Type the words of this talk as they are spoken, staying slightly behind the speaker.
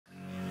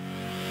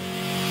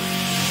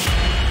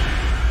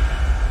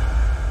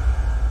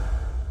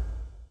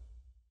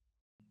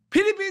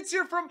updates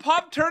here from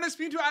Pop Turner,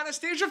 speaking to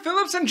Anastasia,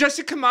 Phillips, and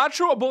Jesse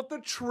Camacho about the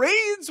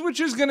Trades, which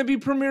is going to be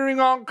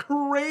premiering on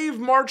Crave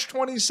March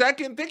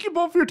 22nd. Thank you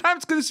both for your time.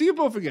 It's good to see you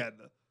both again.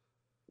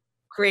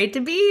 Great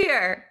to be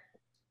here.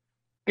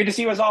 Good to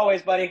see you as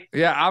always, buddy.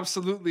 Yeah,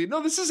 absolutely.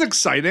 No, this is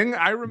exciting.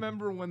 I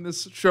remember when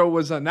this show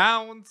was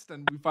announced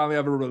and we finally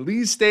have a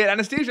release date.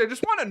 Anastasia, I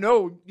just want to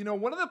know,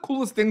 one of the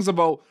coolest things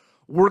about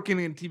working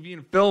in TV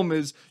and film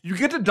is you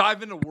get to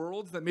dive into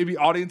worlds that maybe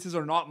audiences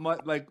are not much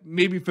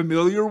maybe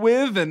familiar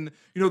with. And,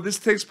 this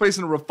takes place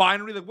in a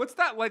refinery. Like, what's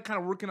that like kind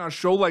of working on a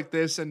show like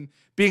this and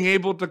being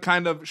able to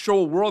kind of show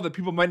a world that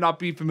people might not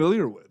be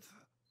familiar with?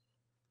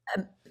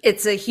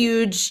 It's a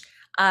huge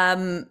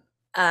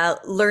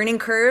learning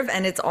curve,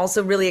 and it's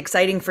also really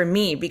exciting for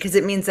me because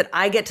it means that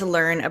I get to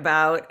learn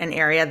about an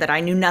area that I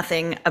knew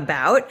nothing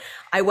about.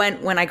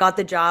 When I got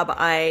the job,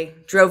 I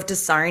drove to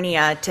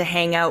Sarnia to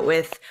hang out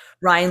with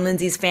Ryan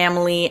Lindsay's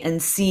family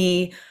and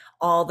see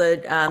all the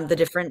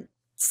different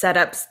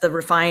setups, the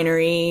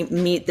refinery,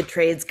 meet the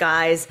trades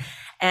guys.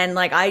 And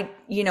I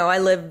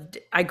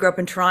grew up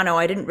in Toronto.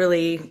 I didn't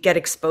really get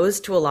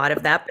exposed to a lot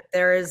of that, but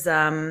there is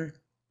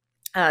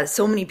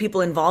so many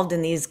people involved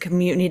in these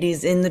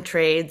communities in the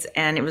trades,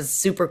 and it was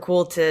super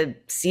cool to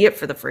see it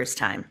for the first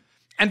time.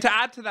 And to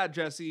add to that,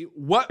 Jesse,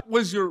 what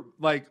was your,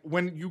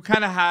 when you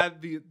kind of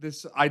had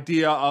this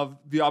idea of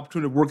the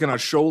opportunity to work on a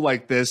show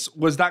like this,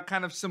 was that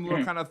kind of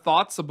similar kind of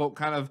thoughts about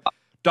kind of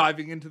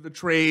diving into the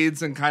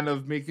trades and kind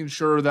of making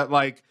sure that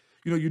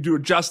you do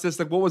it justice?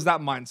 What was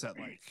that mindset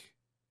like?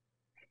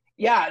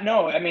 Yeah,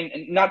 no, I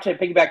mean, not to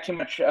piggyback too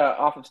much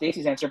off of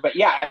Stacey's answer, but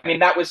yeah, I mean,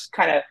 that was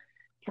kind of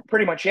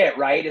pretty much it,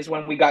 right? Is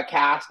when we got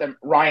cast, and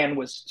Ryan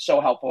was so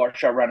helpful, our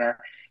showrunner.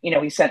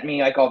 He sent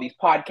me all these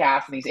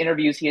podcasts and these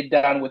interviews he had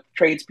done with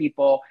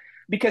tradespeople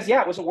because,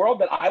 yeah, it was a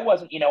world that I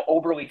wasn't,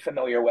 overly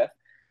familiar with,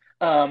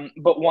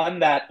 but one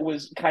that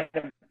was kind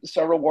of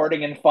so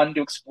rewarding and fun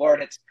to explore.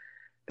 And it's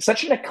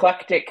such an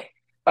eclectic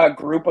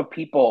group of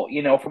people,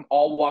 from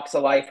all walks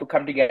of life who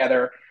come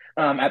together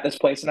at this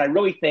place. And I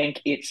really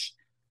think it's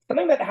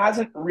something that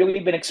hasn't really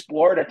been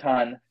explored a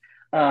ton.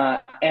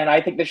 And I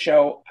think the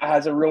show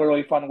has a really,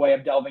 really fun way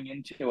of delving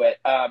into it.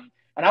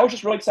 And I was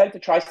just really excited to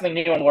try something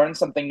new and learn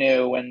something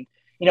new and,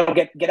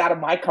 get out of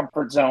my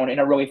comfort zone in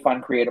a really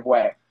fun, creative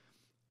way.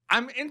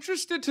 I'm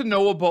interested to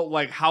know about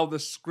how the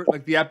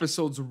script, the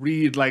episodes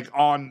read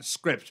on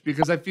script,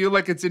 because I feel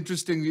like it's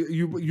interesting.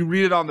 You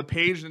read it on the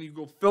page and you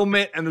go film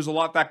it, and there's a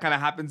lot that kind of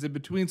happens in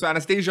between. So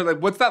Anastasia,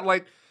 what's that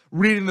like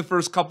reading the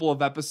first couple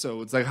of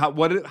episodes? How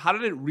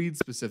did it read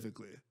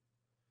specifically?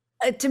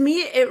 To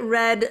me, it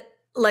read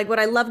what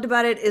I loved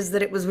about it is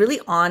that it was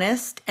really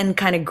honest and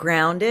kind of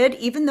grounded,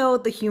 even though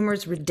the humor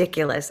is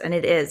ridiculous, and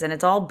it is, and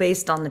it's all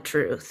based on the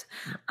truth.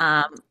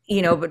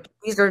 But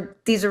these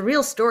are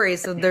real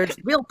stories, so there's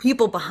real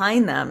people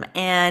behind them,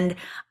 and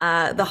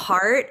the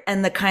heart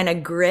and the kind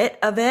of grit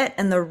of it,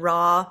 and the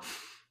raw,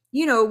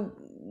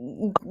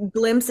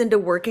 glimpse into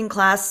working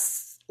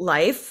class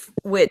life,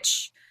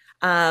 which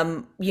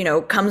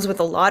comes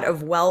with a lot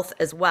of wealth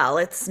as well.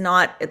 It's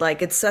not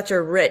it's such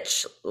a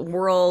rich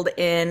world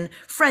in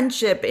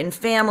friendship, in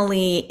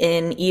family,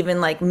 in even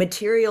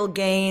material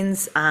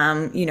gains.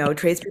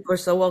 Tradespeople are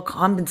so well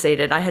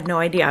compensated. I had no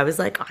idea. I was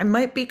I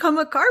might become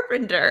a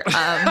carpenter.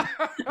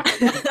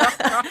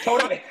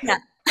 Totally. Yeah.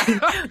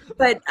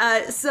 But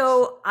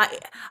so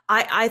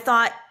I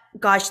thought,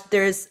 gosh,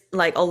 there's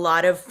a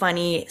lot of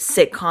funny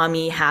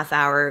sitcom-y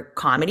half-hour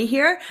comedy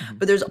here,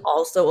 but there's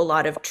also a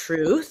lot of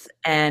truth,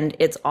 and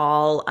it's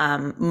all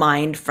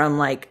mined from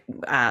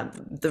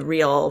the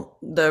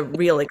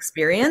real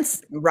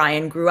experience.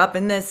 Ryan grew up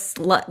in this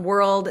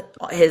world.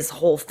 His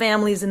whole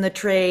family's in the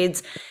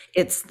trades.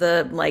 It's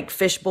the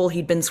fishbowl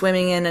he'd been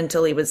swimming in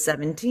until he was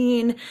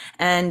 17,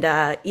 and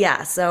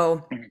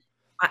so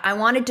I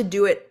wanted to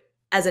do it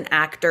as an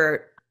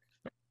actor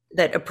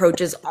that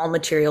approaches all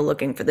material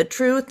looking for the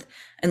truth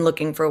and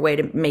looking for a way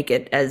to make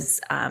it as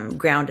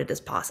grounded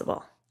as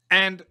possible.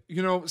 And,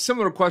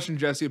 similar question,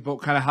 Jesse,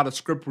 about kind of how the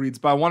script reads,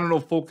 but I want to know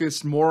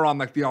focus more on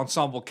the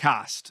ensemble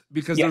cast,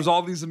 because there's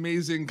all these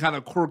amazing kind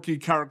of quirky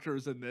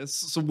characters in this.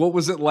 So what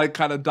was it like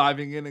kind of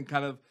diving in and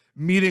kind of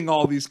meeting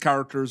all these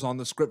characters on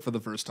the script for the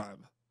first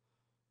time?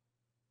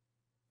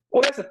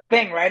 Well, that's the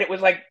thing, right? It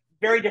was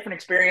very different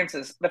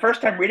experiences. The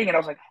first time reading it, I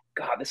was like,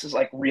 God, this is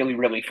really,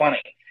 really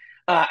funny.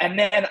 And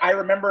then I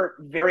remember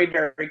very,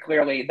 very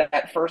clearly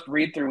that first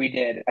read through we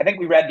did. I think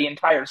we read the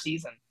entire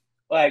season,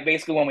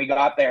 basically when we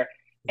got there.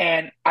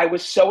 And I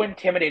was so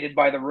intimidated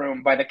by the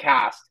room, by the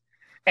cast.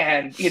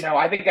 And,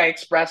 I think I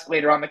expressed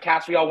later on the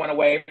cast, we all went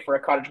away for a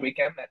cottage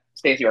weekend that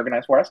Stacey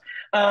organized for us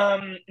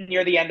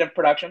near the end of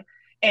production.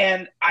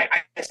 And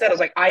I said,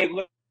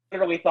 I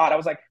literally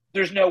thought,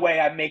 there's no way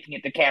I'm making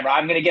it to camera.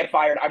 I'm going to get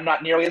fired. I'm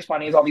not nearly as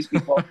funny as all these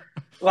people.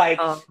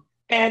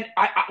 And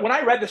when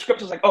I read the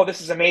script, I was like, oh,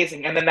 this is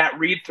amazing. And then that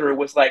read-through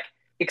was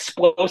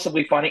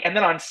explosively funny. And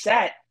then on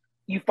set,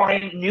 you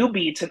find new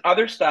beats and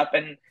other stuff.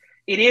 And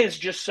it is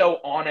just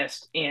so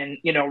honest in,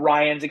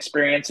 Ryan's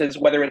experiences,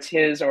 whether it's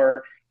his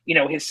or,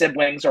 his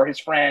siblings or his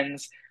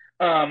friends.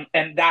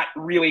 And that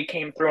really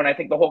came through. And I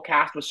think the whole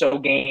cast was so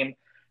game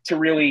to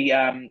really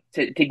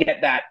to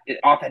get that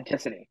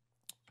authenticity.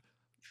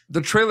 The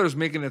trailer's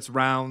making its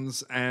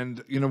rounds,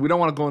 and we don't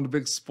want to go into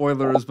big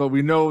spoilers, but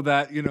we know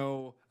that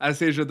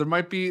Anastasia,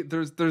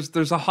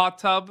 there's a hot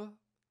tub,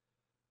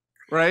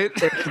 right?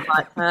 There's a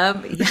hot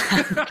tub.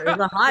 Yeah, there's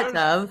a hot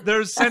tub.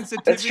 There's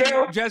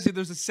sensitivity, Jesse.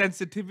 There's a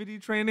sensitivity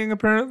training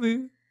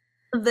apparently.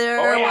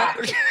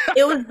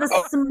 It was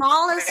the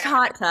smallest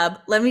hot tub.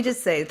 Let me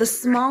just say, the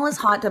smallest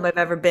hot tub I've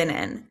ever been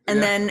in.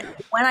 And then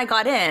when I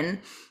got in,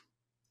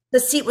 the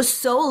seat was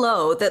so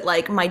low that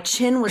like my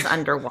chin was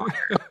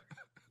underwater.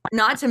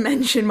 Not to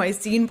mention my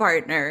scene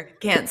partner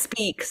can't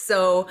speak.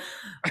 So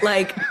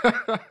like,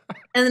 and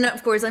then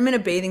of course I'm in a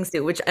bathing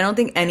suit, which I don't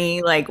think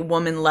any like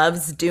woman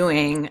loves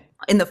doing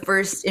in the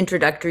first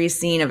introductory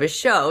scene of a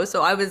show.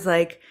 So I was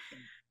like,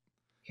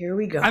 here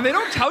we go. And they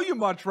don't tell you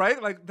much,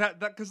 right? Like that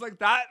because like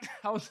that,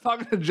 I was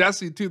talking to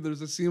Jesse too.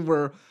 There's a scene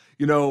where,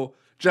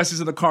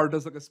 Jesse's in the car,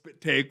 does like a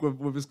spit take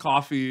with his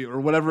coffee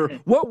or whatever.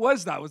 What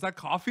was that? Was that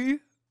coffee?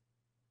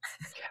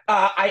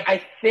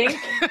 I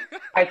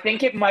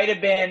think it might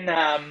have been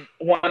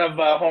one of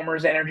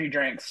Homer's energy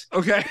drinks.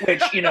 Okay.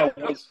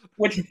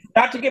 which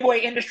not to give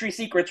away industry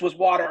secrets was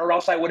water, or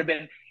else I would have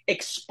been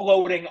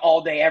exploding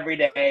all day, every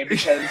day,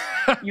 because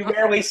you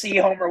rarely see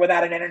Homer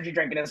without an energy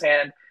drink in his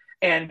hand,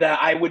 and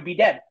I would be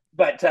dead.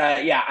 But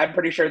yeah, I'm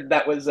pretty sure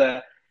that was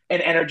an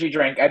energy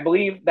drink. I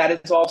believe that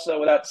is also,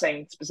 without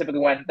saying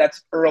specifically when,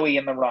 that's early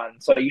in the run.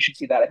 So you should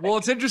see that. Well,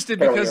 it's interesting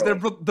because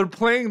they're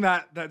playing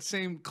that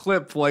same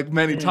clip like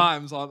many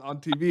times on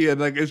TV, and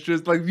like it's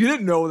just like you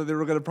didn't know that they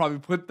were going to probably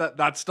put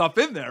that stuff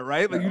in there,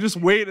 right? Like you just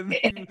wait and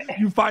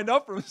you find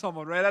out from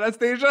someone, right,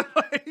 Anastasia?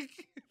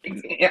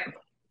 Yeah,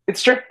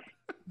 it's true.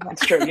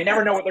 It's true. You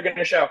never know what they're going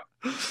to show.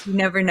 You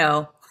never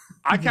know.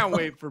 I can't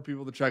wait for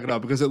people to check it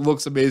out because it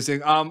looks amazing.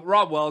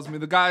 Rob Wells, I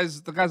mean, the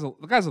guy's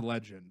a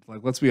legend.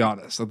 Like, let's be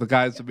honest. Like, the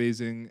guy's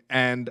amazing.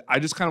 And I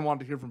just kind of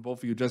wanted to hear from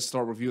both of you. Just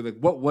start with you. Like,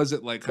 what was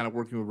it like kind of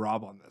working with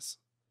Rob on this?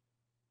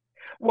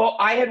 Well,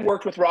 I had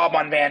worked with Rob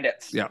on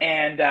Bandits, yeah.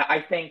 And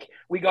I think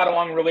we got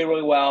along really,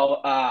 really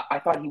well. I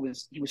thought he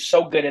was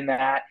so good in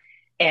that.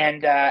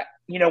 And,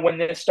 when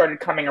this started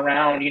coming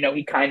around,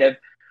 he kind of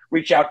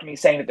reached out to me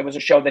saying that there was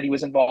a show that he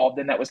was involved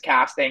in that was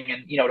casting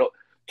and,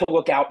 to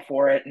look out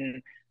for it.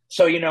 And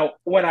so,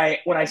 when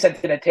I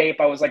sent in a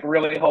tape, I was like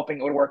really hoping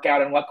it would work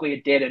out, and luckily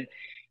it did. And,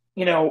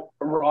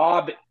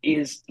 Rob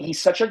he's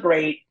such a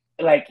great,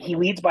 like, he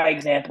leads by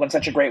example in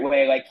such a great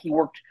way. Like, he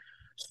worked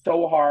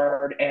so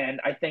hard, and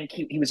I think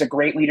he was a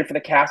great leader for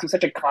the cast. He's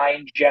such a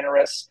kind,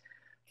 generous,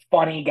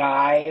 funny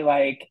guy.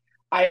 Like,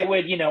 I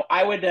would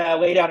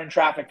lay down in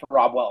traffic for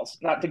Rob Wells,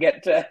 not to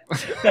get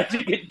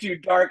too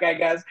dark, I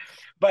guess.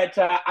 But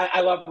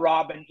I love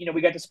Rob, and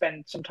we got to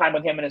spend some time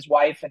with him and his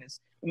wife, and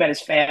we met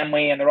his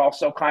family, and they're all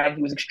so kind.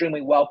 He was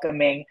extremely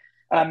welcoming,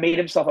 made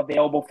himself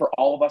available for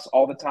all of us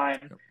all the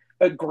time.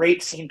 A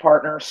great scene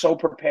partner, so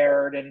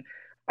prepared, and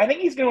I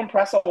think he's going to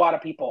impress a lot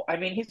of people. I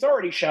mean, he's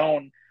already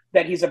shown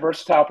that he's a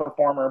versatile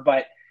performer,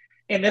 but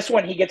in this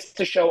one, he gets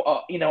to show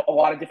a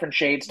lot of different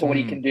shades to what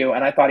he can do,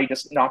 and I thought he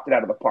just knocked it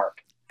out of the park.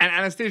 And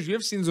Anastasia, you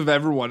have scenes with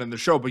everyone in the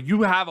show, but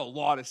you have a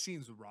lot of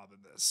scenes with Rob in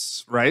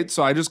this, right?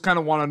 So I just kind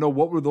of want to know,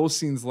 what were those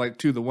scenes like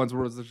too? The ones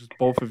where it was just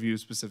both of you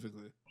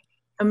specifically.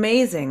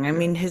 Amazing. I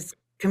mean, his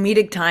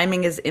comedic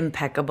timing is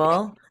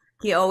impeccable.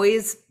 He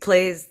always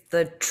plays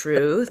the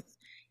truth.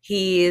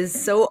 He is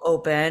so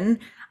open.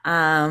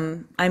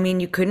 I mean,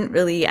 you couldn't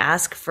really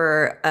ask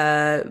for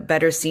a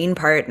better scene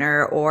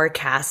partner or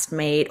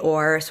castmate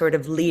or sort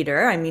of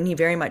leader. I mean, he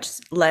very much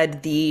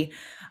led the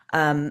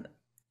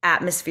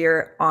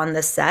atmosphere on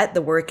the set,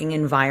 the working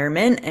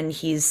environment, and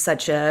he's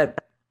such a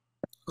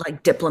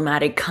like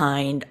diplomatic,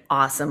 kind,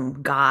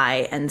 awesome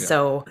guy. And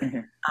so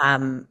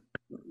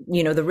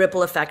the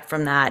ripple effect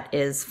from that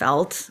is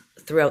felt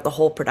throughout the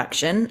whole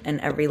production and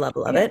every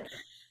level of it.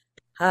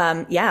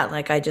 I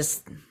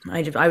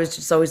was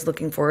just always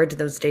looking forward to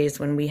those days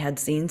when we had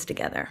scenes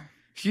together.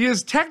 He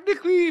has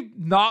technically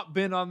not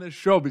been on this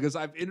show because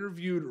I've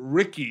interviewed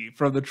Ricky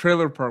from the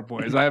Trailer Park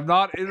Boys. I have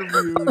not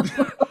interviewed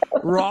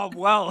Rob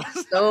Wells.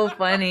 So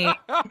funny.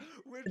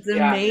 It's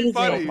amazing.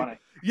 Funny. So funny.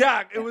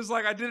 Yeah, it was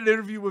like I did an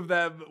interview with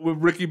them with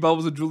Ricky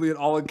Belvins and Julian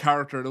all in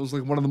character, and it was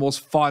like one of the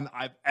most fun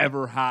I've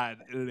ever had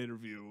in an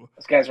interview.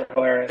 Those guys are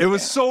hilarious. It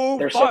was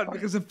so fun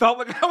because it felt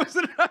like I was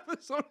in an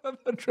episode of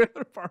the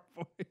Trailer Park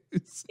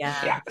Boys.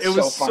 Yeah. It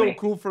was so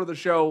cool for the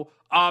show.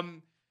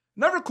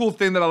 Another cool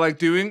thing that I like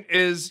doing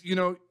is,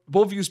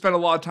 both of you spent a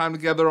lot of time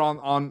together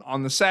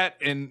on the set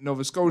in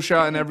Nova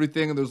Scotia and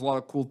everything, and there's a lot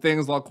of cool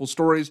things, a lot of cool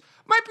stories.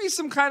 Might be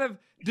some kind of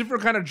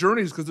different kind of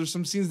journeys because there's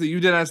some scenes that you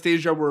did,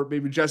 Anastasia, where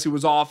maybe Jesse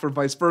was off or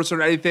vice versa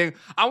or anything.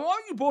 I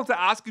want you both to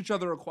ask each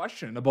other a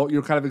question about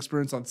your kind of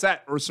experience on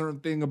set or a certain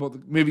thing about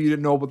maybe you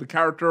didn't know about the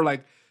character.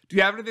 Like, do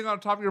you have anything on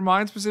top of your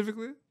mind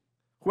specifically?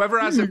 Whoever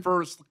asks it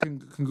first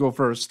can go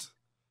first.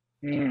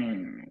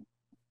 Okay,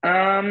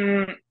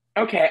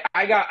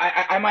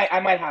 I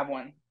might have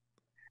one.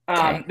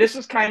 Okay. This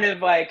is kind of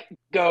like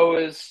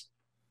goes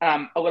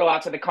a little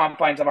outside the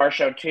confines of our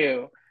show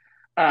too.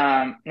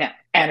 Yeah,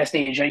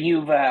 Anastasia,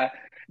 you've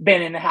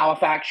been in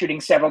Halifax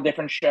shooting several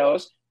different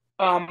shows.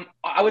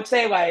 I would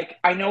say, like,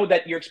 I know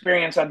that your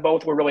experience on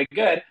both were really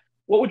good.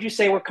 What would you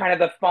say were kind of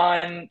the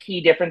fun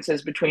key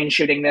differences between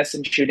shooting this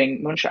and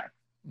shooting Moonshine?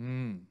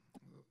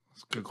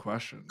 That's a good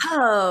question.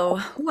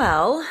 Oh,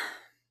 well,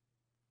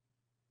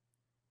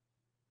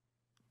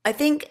 I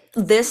think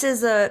this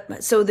is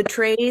so the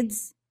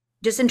trades,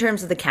 just in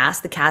terms of the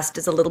cast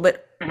is a little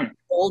bit Mhm.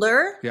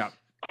 older. Yeah.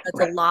 It's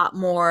Right. a lot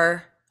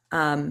more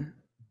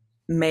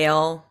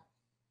male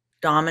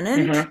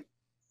dominant.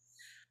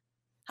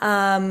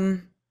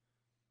 Mhm.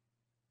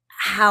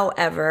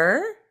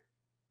 However,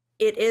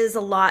 it is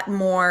a lot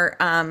more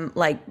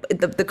like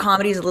the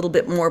comedy is a little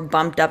bit more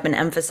bumped up and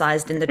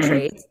emphasized in the Mhm.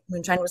 trades.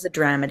 Moonshine was a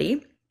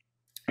dramedy.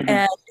 Mhm.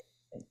 And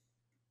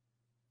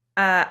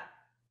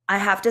I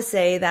have to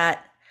say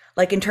that,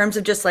 like, in terms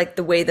of just like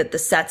the way that the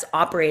sets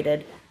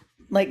operated,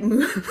 like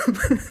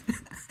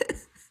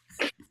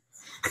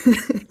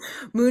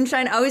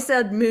Moonshine, I always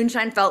said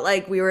Moonshine felt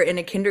like we were in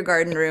a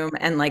kindergarten room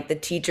and like the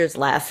teachers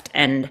left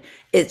and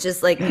it's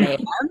just like mayhem.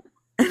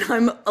 And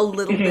I'm a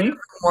little bit Mhm.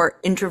 more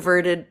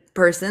introverted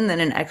person than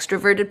an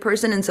extroverted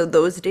person. And so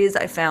those days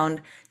I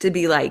found to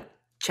be like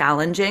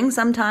challenging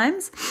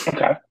sometimes.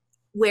 Okay.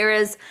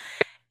 Whereas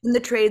in the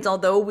trades,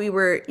 although we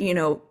were,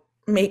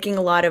 making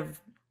a lot of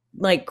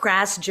like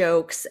crass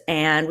jokes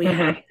and we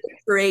had Mhm.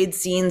 parade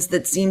scenes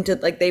that seemed to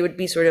like they would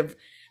be sort of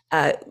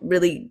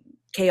really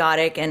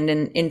chaotic and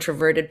an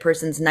introverted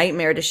person's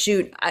nightmare to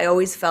shoot, I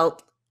always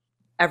felt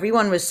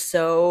everyone was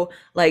so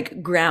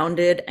like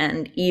grounded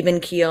and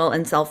even keel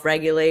and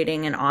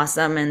self-regulating and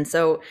awesome. And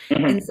so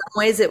Mhm. in some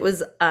ways it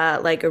was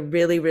like a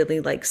really,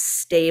 really like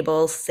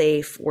stable,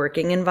 safe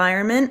working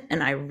environment.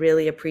 And I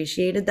really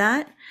appreciated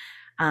that.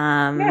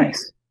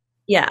 Nice.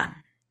 Yeah.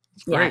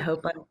 That's Yeah. I great.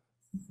 hope That's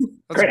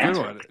a Great good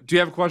answer. one. Do you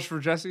have a question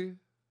for Jesse?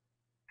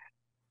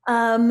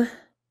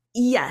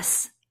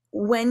 yes.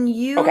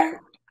 Okay.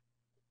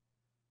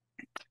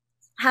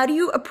 How do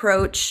you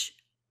approach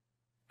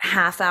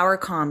half-hour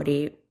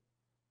comedy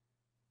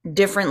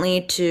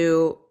differently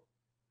to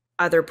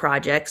other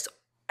projects?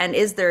 And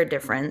is there a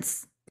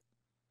difference?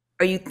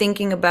 Are you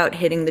thinking about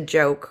hitting the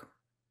joke?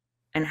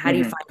 And how do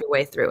you Mhm. find your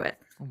way through it?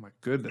 Oh my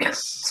goodness.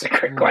 It's a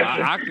great Ooh,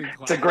 question. acting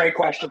It's a class. great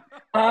question.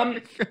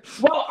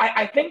 Well,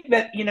 I think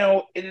that,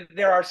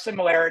 there are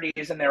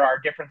similarities and there are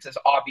differences,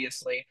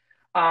 obviously.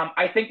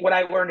 I think what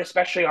I learned,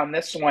 especially on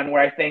this one,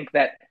 where I think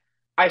that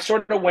I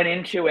sort of went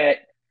into it,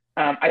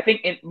 I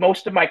think in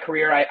most of my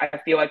career, I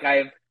feel like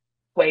I've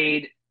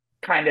played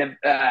kind of,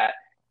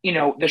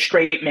 the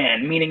straight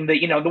man, meaning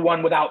the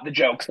one without the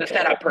jokes, the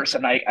setup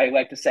person, I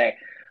like to say.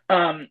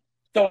 Um,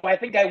 so I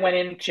think I went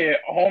into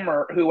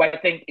Homer, who I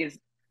think is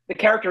the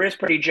character is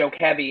pretty joke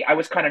heavy. I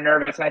was kind of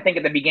nervous, and I think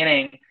at the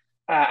beginning,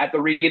 at the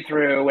read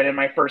through and in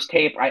my first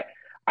tape,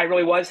 I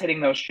really was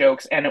hitting those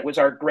jokes, and it was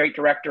our great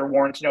director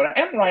Warren Snowden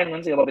and Ryan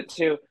Lindsay a little bit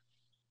too,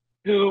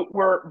 who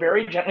were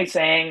very gently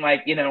saying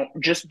like,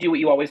 just do what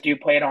you always do,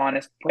 play it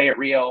honest, play it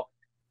real,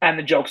 and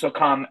the jokes will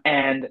come.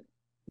 And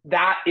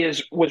that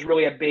was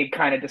really a big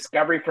kind of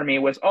discovery for me.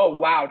 Was, oh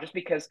wow, just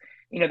because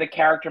the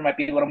character might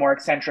be a little more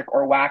eccentric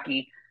or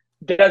wacky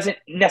doesn't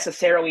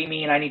necessarily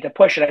mean I need to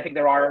push it. I think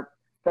there are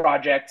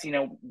projects,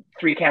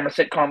 3 camera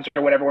sitcoms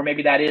or whatever, where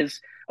maybe that is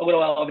a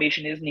little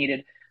elevation is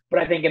needed. But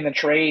I think in the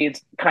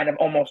trades, kind of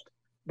almost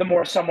the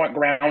more somewhat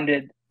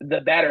grounded, the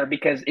better,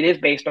 because it is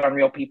based on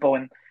real people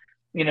and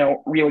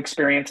real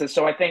experiences.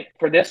 So I think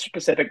for this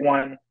specific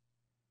one,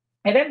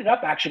 it ended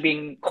up actually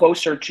being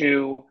closer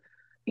to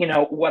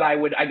what I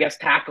would, I guess,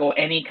 tackle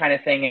any kind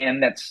of thing in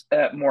that's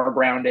more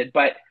grounded.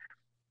 But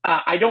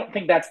I don't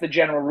think that's the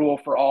general rule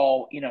for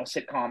all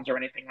sitcoms or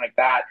anything like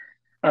that.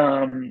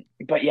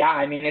 But yeah,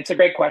 I mean, it's a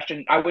great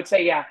question. I would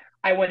say, yeah,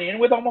 I went in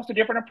with almost a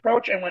different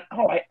approach and went,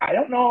 oh, I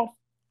don't know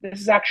if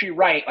this is actually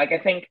right. Like, I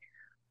think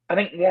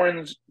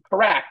Warren's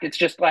correct. It's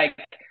just like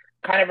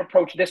kind of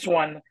approach this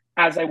one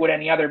as I would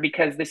any other,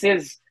 because this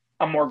is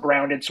a more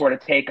grounded sort of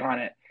take on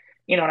it.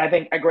 And I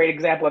think a great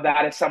example of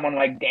that is someone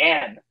like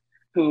Dan,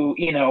 who,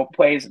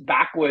 plays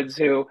Backwoods,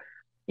 who,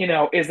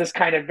 is this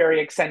kind of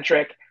very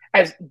eccentric,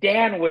 as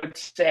Dan would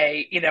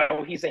say,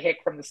 he's a hick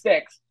from the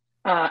sticks.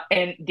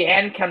 And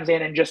Dan comes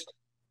in and just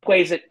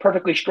plays it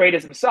perfectly straight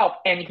as himself.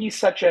 And he's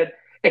such an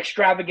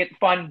extravagant,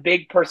 fun,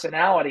 big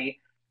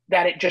personality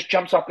that it just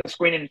jumps off the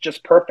screen and it's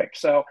just perfect.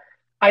 So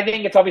I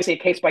think it's obviously a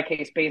case by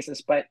case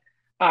basis, but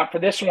for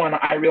this one,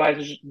 I realized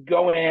I just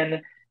go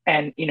in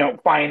and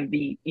find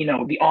the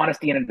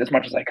honesty in it as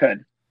much as I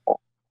could.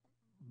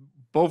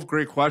 Both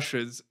great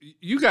questions.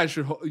 You guys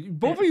should,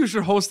 both of you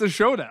should host the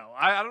show now.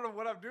 I don't know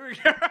what I'm doing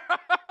here.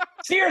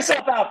 See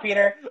yourself out,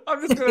 Peter.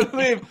 I'm just gonna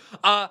leave.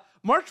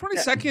 March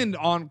 22nd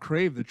on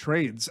Crave, the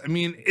trades. I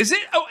mean, is it?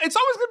 Oh, it's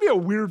always gonna be a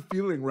weird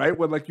feeling, right?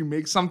 When like you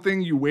make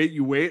something, you wait,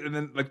 and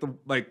then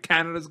like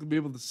Canada's gonna be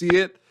able to see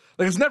it.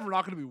 Like it's never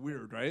not gonna be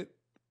weird, right?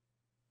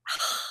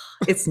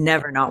 It's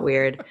never not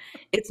weird.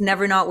 It's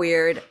never not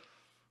weird.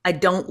 I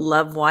don't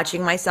love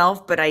watching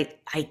myself, but I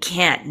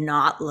can't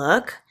not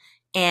look.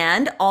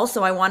 And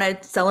also I want to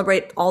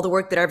celebrate all the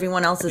work that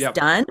everyone else has Yep.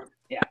 done.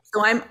 Yeah.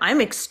 So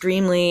I'm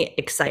extremely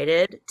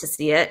excited to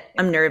see it.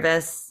 I'm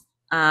nervous.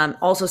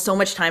 Also, so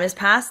much time has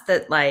passed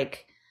that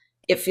like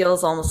it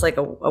feels almost like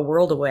a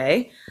world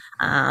away.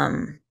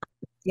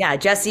 Yeah,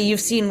 Jesse, you've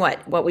seen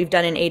what we've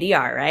done in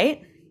ADR,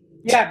 right?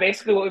 Yeah,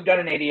 basically what we've done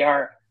in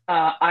ADR.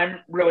 I'm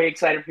really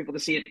excited for people to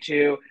see it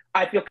too.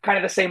 I feel kind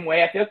of the same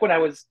way. I feel like when I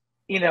was,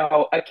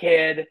 a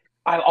kid,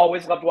 I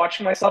always loved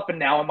watching myself, and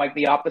now I'm like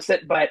the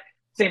opposite. But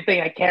same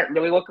thing, I can't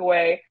really look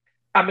away.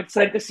 I'm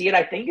excited to see it.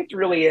 I think it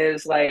really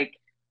is like,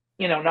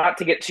 not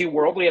to get too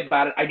worldly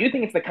about it. I do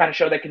think it's the kind of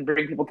show that can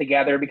bring people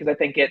together because I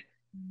think it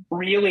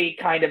really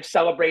kind of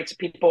celebrates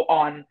people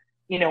on,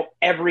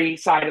 every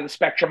side of the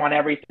spectrum on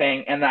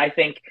everything. And I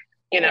think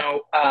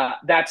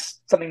that's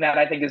something that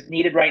I think is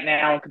needed right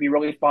now and could be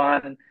really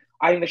fun. And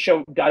I think the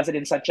show does it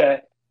in such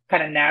a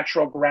kind of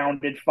natural,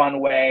 grounded, fun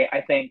way.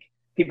 I think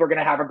people are going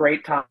to have a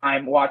great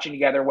time watching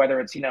together, whether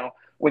it's,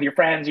 with your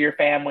friends or your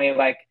family.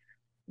 Like,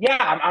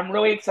 yeah, I'm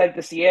really excited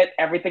to see it.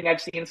 Everything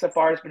I've seen so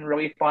far has been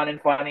really fun and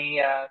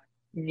funny.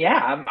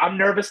 Yeah, I'm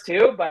nervous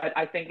too, but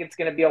I think it's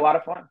going to be a lot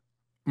of fun.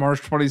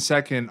 March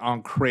 22nd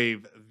on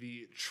Crave,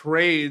 The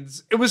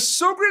Trades. It was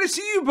so great to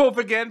see you both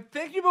again.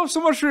 Thank you both so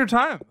much for your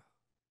time.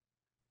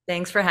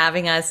 Thanks for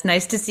having us.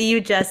 Nice to see you,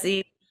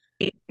 Jesse.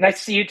 Nice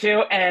to see you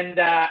too, and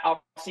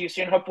I'll see you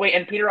soon, hopefully.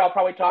 And Peter, I'll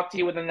probably talk to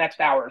you within the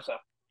next hour or so.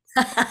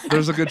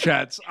 There's a good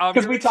chance.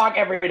 Because we talk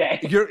every day.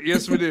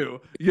 Yes, we do.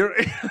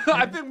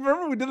 I think,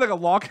 remember we did like a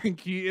lock and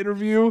key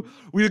interview?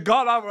 We had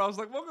got on where I was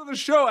like, welcome to the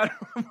show. And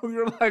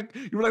you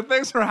were like,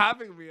 thanks for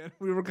having me. And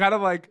we were kind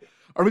of like,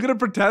 are we going to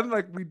pretend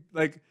like we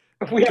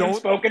haven't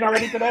spoken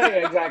already today?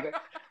 Yeah, exactly.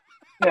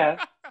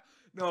 Yeah.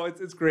 No,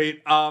 it's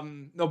great.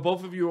 No,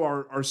 both of you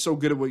are so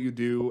good at what you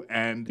do.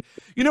 And,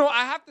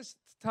 I have to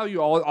tell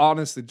you all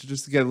honestly,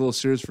 just to get a little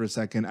serious for a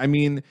second. I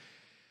mean,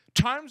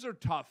 times are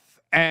tough.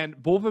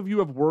 And both of you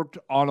have worked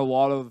on a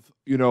lot of,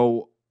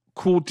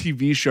 cool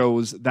TV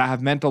shows that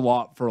have meant a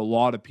lot for a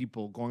lot of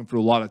people going through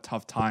a lot of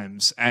tough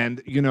times.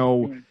 And,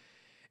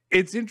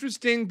 it's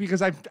interesting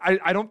because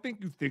I don't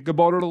think you think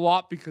about it a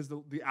lot because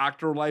the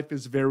actor life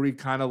is very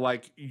kind of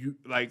like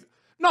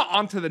not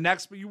on to the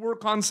next, but you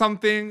work on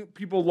something,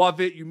 people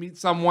love it, you meet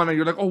someone and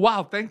you're like, oh,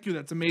 wow, thank you,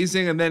 that's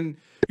amazing. And then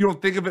you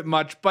don't think of it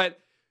much, but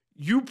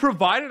you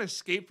provide an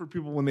escape for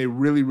people when they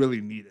really,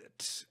 really need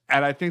it.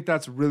 And I think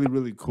that's really,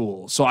 really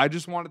cool. So I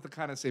just wanted to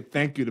kind of say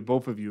thank you to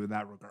both of you in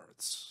that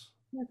regards.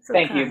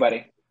 Thank you,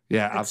 buddy.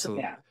 Yeah,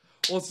 absolutely.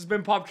 Well, this has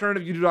been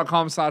PopTurnative,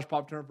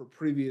 youtube.com/PopTurnative for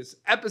previous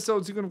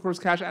episodes. You can, of course,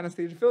 catch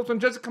Anastasia, Phillips, and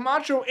Jessica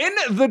Camacho in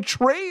The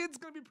Trades.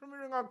 Going to be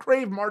premiering on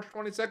Crave March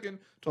 22nd.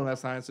 Till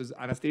next time, this is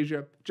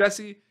Anastasia,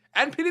 Jesse,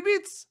 and PD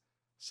Beats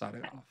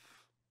signing off.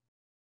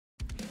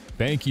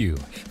 Thank you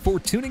for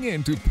tuning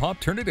in to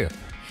PopTurnative.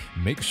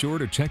 Make sure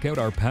to check out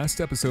our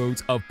past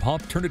episodes of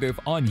PopTurnative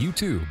on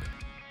YouTube.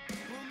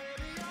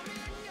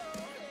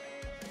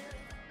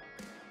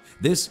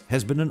 This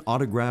has been an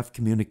Autograph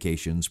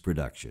Communications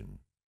production.